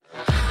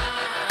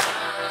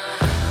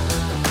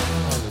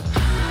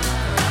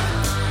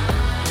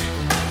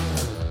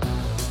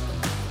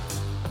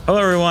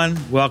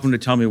everyone. Welcome to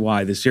Tell Me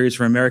Why, the series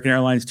for American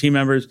Airlines team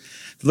members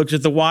that looks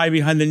at the why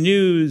behind the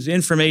news,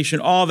 information,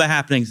 all the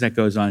happenings that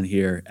goes on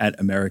here at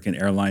American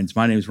Airlines.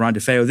 My name is Ron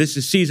DeFeo. This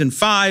is season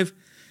 5.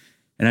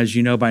 And as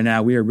you know by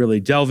now, we are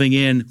really delving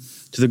in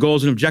to the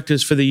goals and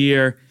objectives for the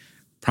year,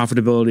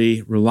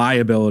 profitability,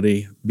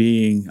 reliability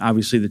being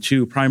obviously the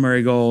two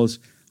primary goals.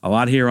 A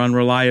lot here on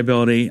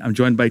reliability. I'm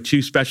joined by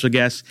two special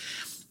guests,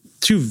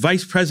 two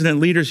vice president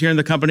leaders here in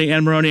the company,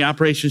 Ann Moroni,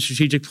 Operations,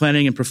 Strategic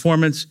Planning, and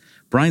Performance.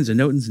 Brian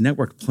Znotins,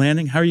 Network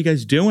Planning. How are you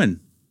guys doing?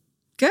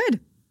 Good.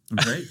 I'm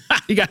great.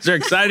 You guys are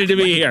excited to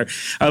be here.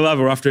 I love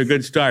it. We're off to a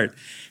good start.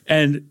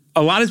 And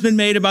a lot has been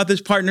made about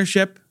this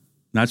partnership,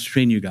 not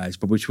between you guys,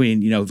 but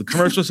between, the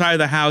commercial side of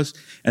the house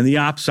and the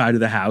ops side of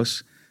the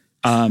house.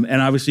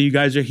 And obviously you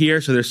guys are here,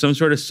 so there's some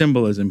sort of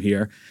symbolism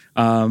here.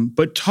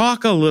 But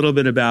talk a little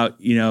bit about,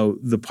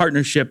 the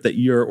partnership that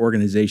your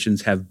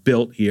organizations have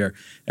built here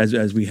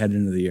as we head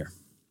into the year.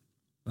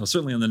 Well,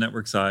 certainly on the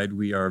network side,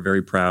 we are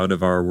very proud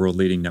of our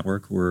world-leading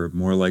network. We're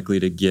more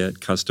likely to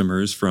get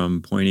customers from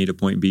point A to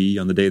point B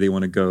on the day they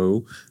want to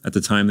go, at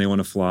the time they want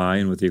to fly,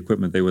 and with the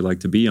equipment they would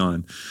like to be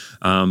on.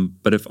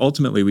 But if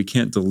ultimately we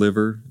can't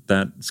deliver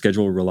that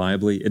schedule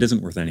reliably, it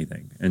isn't worth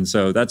anything. And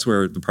so that's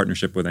where the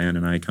partnership with Ann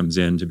and I comes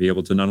in, to be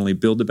able to not only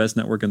build the best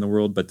network in the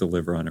world, but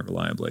deliver on it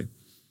reliably.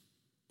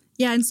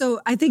 Yeah, and so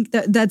I think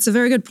that's a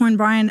very good point,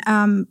 Brian.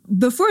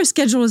 Before a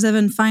schedule is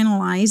even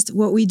finalized,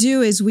 what we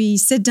do is we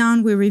sit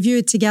down, we review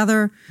it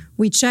together,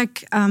 we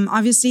check,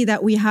 obviously,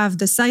 that we have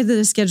the size of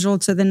the schedule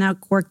to the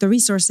network, the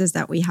resources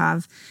that we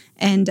have,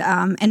 and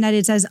that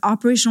it's as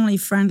operationally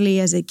friendly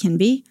as it can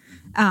be.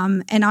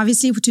 And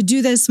obviously, to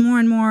do this more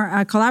and more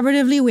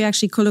collaboratively, we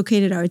actually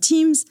co-located our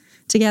teams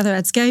together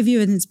at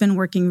Skyview, and it's been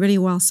working really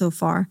well so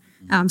far.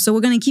 So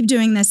we're going to keep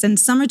doing this, and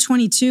Summer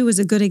 22 was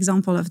a good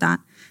example of that.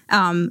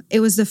 It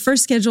was the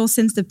first schedule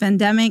since the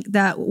pandemic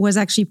that was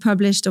actually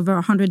published over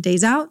 100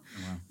 days out,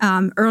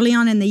 early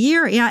on in the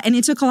year. Yeah, and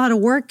it took a lot of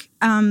work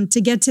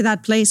to get to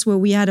that place where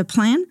we had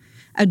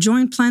a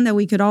joint plan that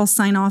we could all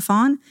sign off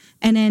on,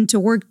 and then to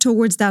work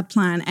towards that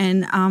plan.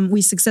 And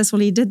we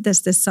successfully did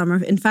this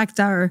summer. In fact,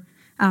 our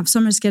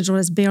summer schedule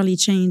has barely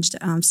changed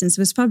since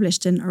it was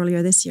published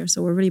earlier this year.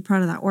 So we're really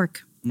proud of that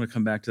work. I'm going to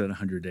come back to that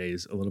 100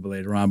 days a little bit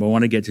later on, but I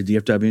want to get to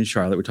DFW and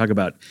Charlotte. We talk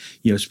about,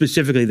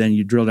 specifically then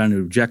you drill down to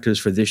objectives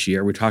for this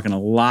year. We're talking a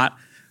lot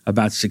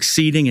about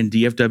succeeding in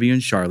DFW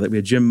and Charlotte. We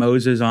had Jim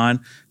Moses on,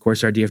 of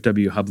course, our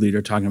DFW hub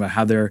leader, talking about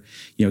how they're,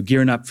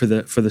 gearing up for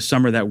the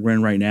summer that we're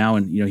in right now.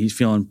 And, he's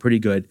feeling pretty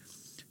good.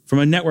 From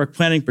a network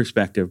planning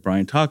perspective,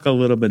 Brian, talk a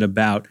little bit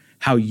about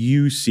how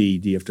you see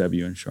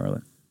DFW and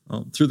Charlotte.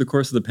 Well, through the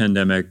course of the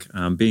pandemic,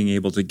 being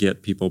able to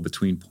get people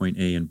between point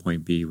A and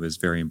point B was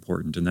very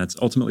important. And that's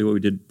ultimately what we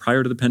did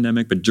prior to the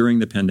pandemic. But during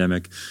the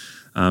pandemic,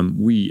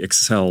 we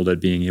excelled at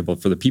being able,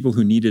 for the people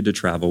who needed to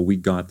travel, we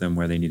got them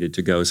where they needed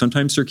to go,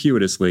 sometimes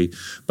circuitously,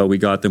 but we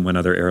got them when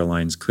other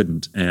airlines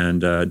couldn't.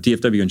 And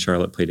DFW and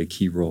Charlotte played a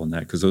key role in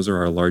that, because those are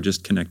our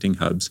largest connecting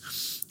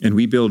hubs. And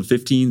we build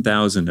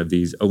 15,000 of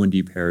these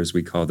O&D pairs,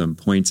 we call them,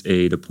 points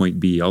A to point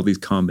B, all these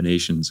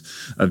combinations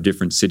of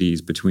different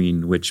cities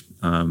between which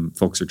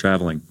folks are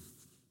traveling.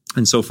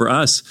 And so for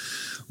us,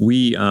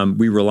 we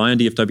rely on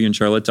DFW and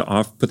Charlotte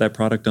to put that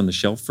product on the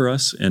shelf for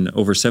us. And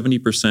over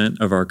 70%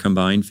 of our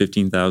combined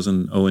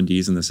 15,000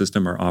 O&Ds in the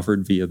system are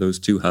offered via those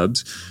two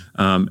hubs.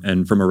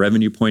 And from a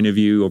revenue point of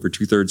view, over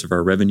 2/3 of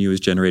our revenue is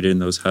generated in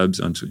those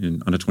hubs on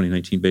a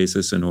 2019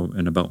 basis,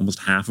 and about almost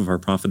half of our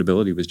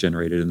profitability was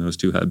generated in those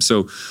two hubs.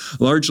 So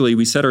largely,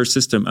 we set our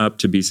system up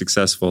to be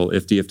successful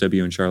if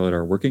DFW and Charlotte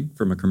are working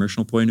from a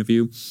commercial point of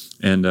view.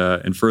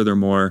 And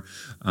furthermore,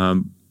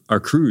 our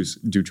crews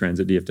do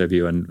transit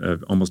DFW,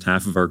 and almost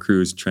half of our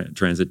crews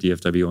transit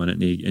DFW on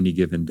any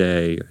given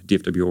day,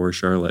 DFW or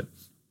Charlotte.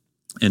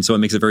 And so it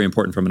makes it very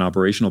important from an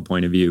operational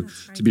point of view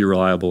to be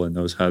reliable in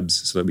those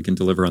hubs so that we can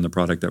deliver on the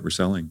product that we're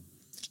selling.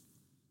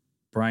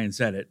 Brian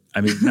said it.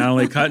 I mean, not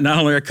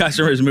only are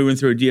customers moving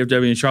through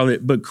DFW and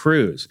Charlotte, but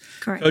crews.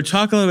 Correct. So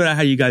talk a little bit about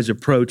how you guys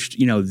approached,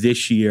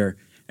 this year,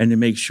 and to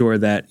make sure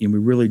that we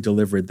really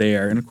delivered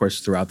there, and of course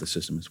throughout the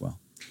system as well.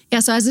 Yeah,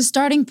 so as a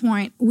starting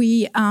point,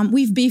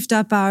 we've beefed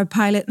up our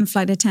pilot and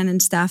flight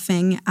attendant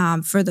staffing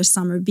for the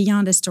summer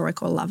beyond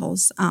historical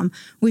levels.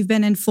 We've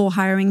been in full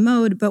hiring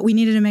mode, but we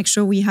needed to make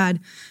sure we had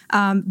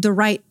the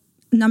right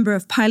number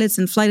of pilots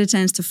and flight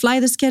attendants to fly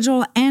the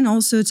schedule, and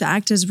also to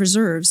act as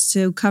reserves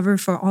to cover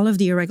for all of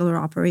the irregular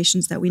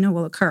operations that we know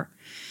will occur.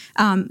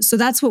 So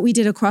that's what we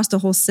did across the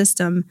whole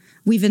system.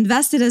 We've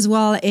invested as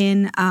well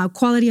in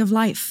quality of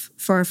life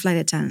for our flight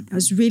attendant. It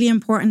was really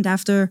important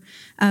after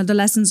the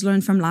lessons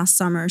learned from last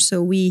summer.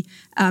 So we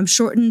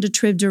shortened the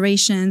trip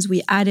durations.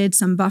 We added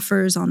some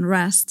buffers on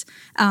rest.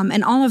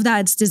 And all of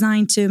that's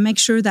designed to make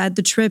sure that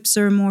the trips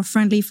are more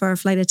friendly for our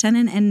flight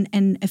attendant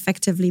and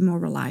effectively more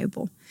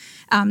reliable.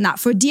 Now,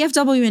 for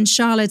DFW and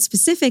Charlotte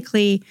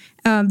specifically,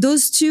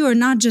 those two are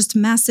not just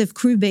massive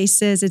crew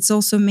bases, it's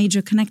also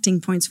major connecting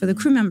points for the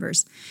crew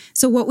members.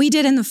 So what we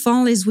did in the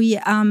fall is we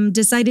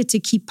decided to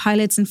keep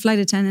pilots and flight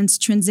attendants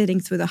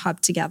transiting through the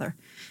hub together.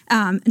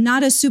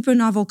 Not a super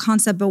novel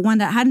concept, but one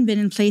that hadn't been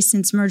in place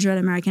since merger at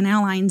American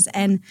Airlines,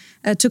 and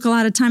took a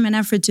lot of time and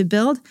effort to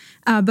build.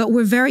 But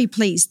we're very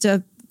pleased.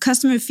 The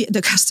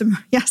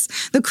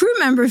crew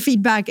member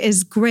feedback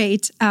is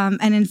great.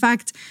 And in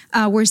fact,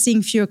 we're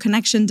seeing fewer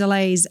connection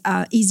delays,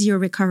 easier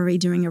recovery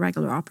during a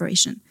regular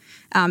operation.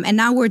 And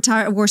now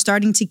we're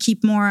starting to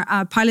keep more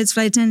pilots,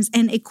 flight attendants,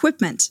 and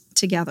equipment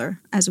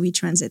together as we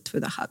transit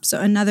through the hub. So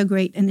another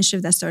great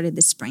initiative that started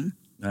this spring.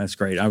 That's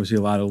great. Obviously,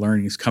 a lot of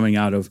learnings coming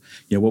out of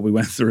what we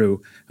went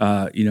through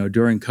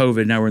during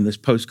COVID. Now we're in this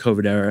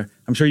post-COVID era.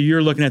 I'm sure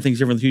you're looking at things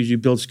differently as you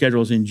build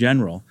schedules in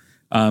general.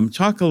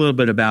 Talk a little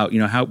bit about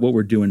what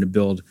we're doing to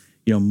build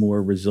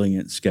more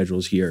resilient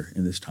schedules here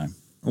in this time.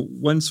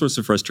 One source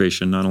of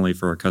frustration, not only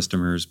for our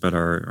customers but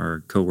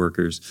our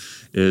coworkers,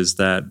 is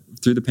that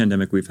through the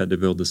pandemic we've had to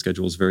build the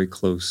schedules very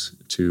close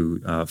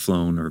to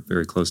flown or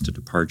very close to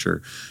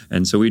departure.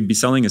 And so we'd be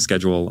selling a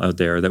schedule out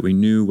there that we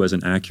knew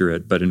wasn't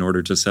accurate, but in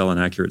order to sell an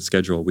accurate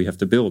schedule, we have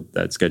to build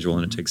that schedule,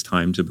 and it takes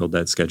time to build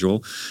that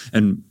schedule.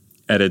 And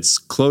at its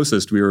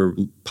closest, we were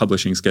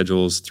publishing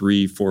schedules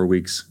 3-4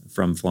 weeks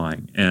from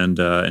flying, and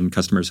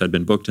customers had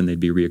been booked and they'd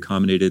be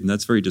reaccommodated, and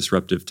that's very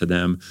disruptive to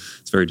them.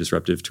 It's very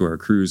disruptive to our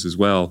crews as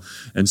well.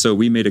 And so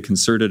we made a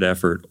concerted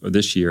effort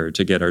this year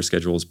to get our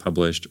schedules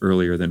published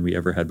earlier than we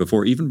ever had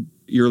before, even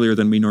earlier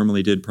than we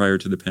normally did prior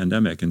to the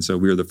pandemic. And so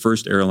we were the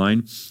first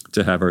airline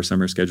to have our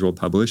summer schedule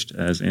published,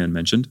 as Anne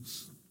mentioned.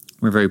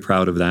 We're very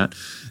proud of that.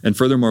 And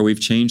furthermore, we've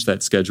changed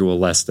that schedule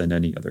less than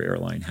any other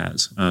airline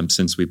has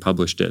since we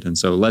published it. And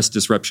so less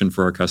disruption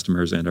for our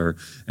customers and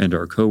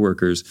our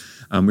coworkers.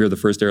 We are the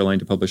first airline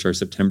to publish our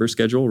September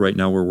schedule. Right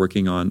now we're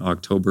working on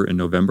October and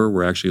November.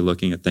 We're actually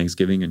looking at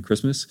Thanksgiving and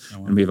Christmas. Oh,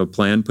 wow. And we have a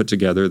plan put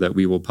together that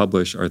we will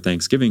publish our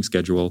Thanksgiving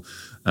schedule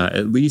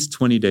at least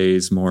 20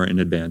 days more in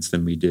advance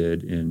than we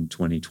did in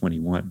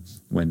 2021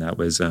 when that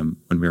was when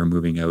we were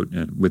moving out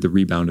with the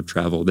rebound of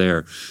travel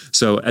there.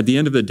 So at the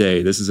end of the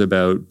day, this is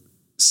about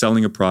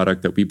selling a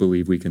product that we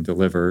believe we can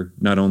deliver,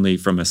 not only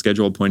from a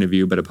schedule point of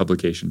view, but a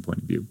publication point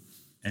of view.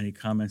 Any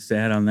comments to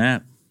add on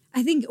that?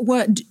 I think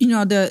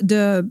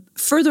the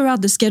further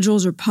out the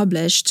schedules are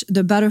published,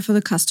 the better for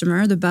the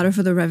customer, the better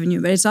for the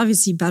revenue, but it's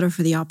obviously better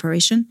for the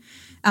operation.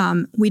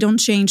 We don't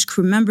change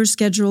crew member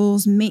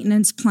schedules,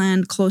 maintenance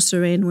plan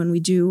closer in when we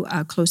do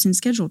close-in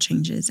schedule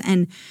changes.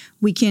 And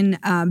we can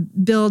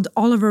build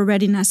all of our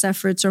readiness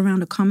efforts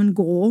around a common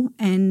goal,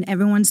 and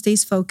everyone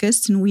stays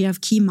focused, and we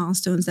have key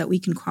milestones that we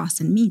can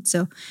cross and meet.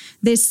 So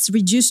this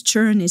reduced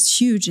churn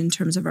is huge in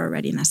terms of our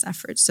readiness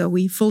efforts. So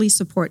we fully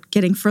support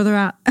getting further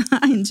out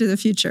into the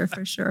future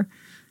for sure.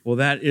 Well,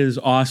 that is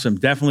awesome.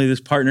 Definitely this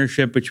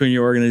partnership between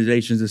your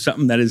organizations is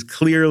something that is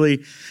clearly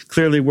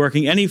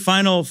working. Any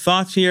final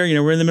thoughts here?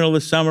 We're in the middle of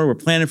the summer. We're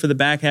planning for the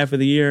back half of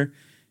the year.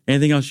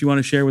 Anything else you want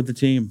to share with the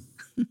team?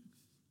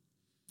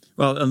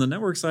 Well, on the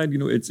network side,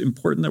 it's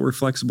important that we're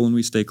flexible and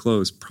we stay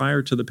close.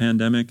 Prior to the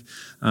pandemic,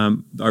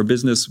 our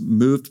business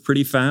moved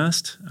pretty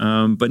fast,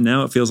 but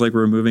now it feels like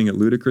we're moving at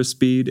ludicrous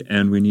speed,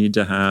 and we need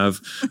to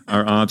have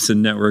our ops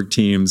and network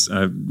teams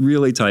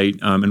really tight.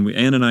 And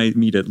Ann and I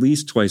meet at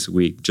least twice a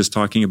week, just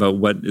talking about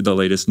what the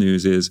latest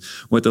news is,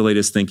 what the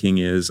latest thinking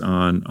is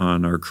on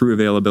our crew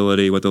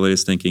availability, what the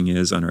latest thinking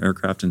is on our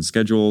aircraft and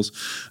schedules,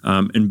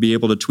 and be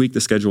able to tweak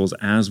the schedules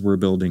as we're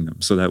building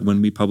them, so that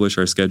when we publish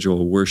our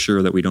schedule, we're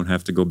sure that we don't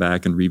have to go back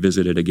and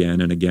revisit it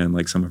again and again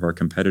like some of our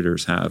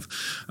competitors have.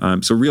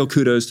 So real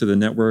kudos to the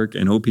network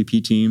and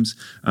OPP teams.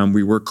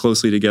 We work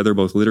closely together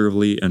both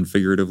literally and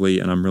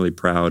figuratively, and I'm really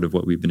proud of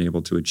what we've been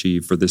able to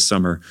achieve for this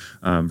summer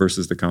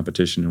versus the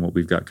competition and what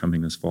we've got coming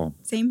this fall.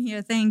 Same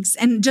here, thanks.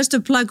 And just a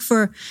plug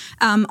for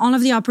all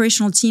of the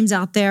operational teams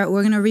out there,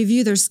 we're going to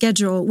review their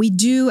schedule. We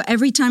do,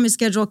 every time a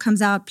schedule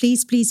comes out,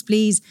 please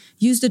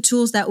use the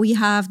tools that we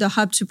have, the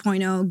Hub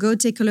 2.0. Go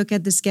take a look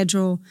at the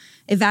schedule,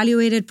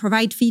 evaluate it,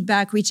 provide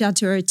feedback, reach out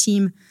to our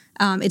team.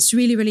 It's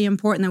really, really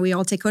important that we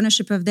all take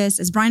ownership of this.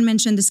 As Brian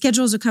mentioned, the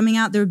schedules are coming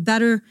out. They're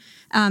better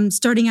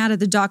starting out at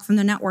the dock from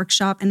the network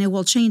shop, and it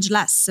will change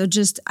less. So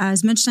just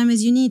as much time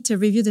as you need to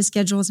review the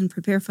schedules and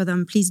prepare for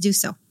them, please do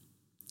so.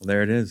 Well,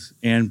 there it is.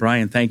 And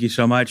Brian, thank you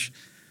so much.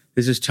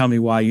 This is Tell Me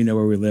Why. You know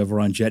where we live. We're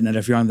on JetNet.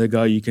 If you're on the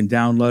go, you can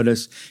download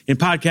us in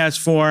podcast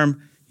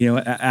form,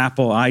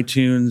 Apple,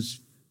 iTunes,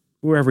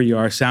 wherever you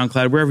are,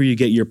 SoundCloud, wherever you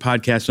get your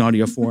podcast in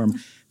audio form.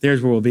 There's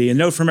where we'll be. And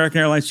note for American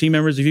Airlines team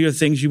members, if you have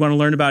things you want to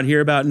learn about,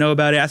 hear about, know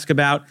about, ask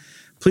about,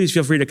 please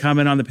feel free to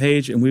comment on the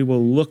page, and we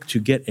will look to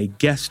get a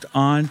guest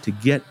on to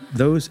get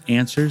those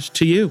answers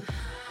to you.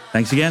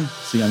 Thanks again.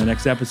 See you on the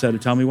next episode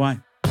of Tell Me Why.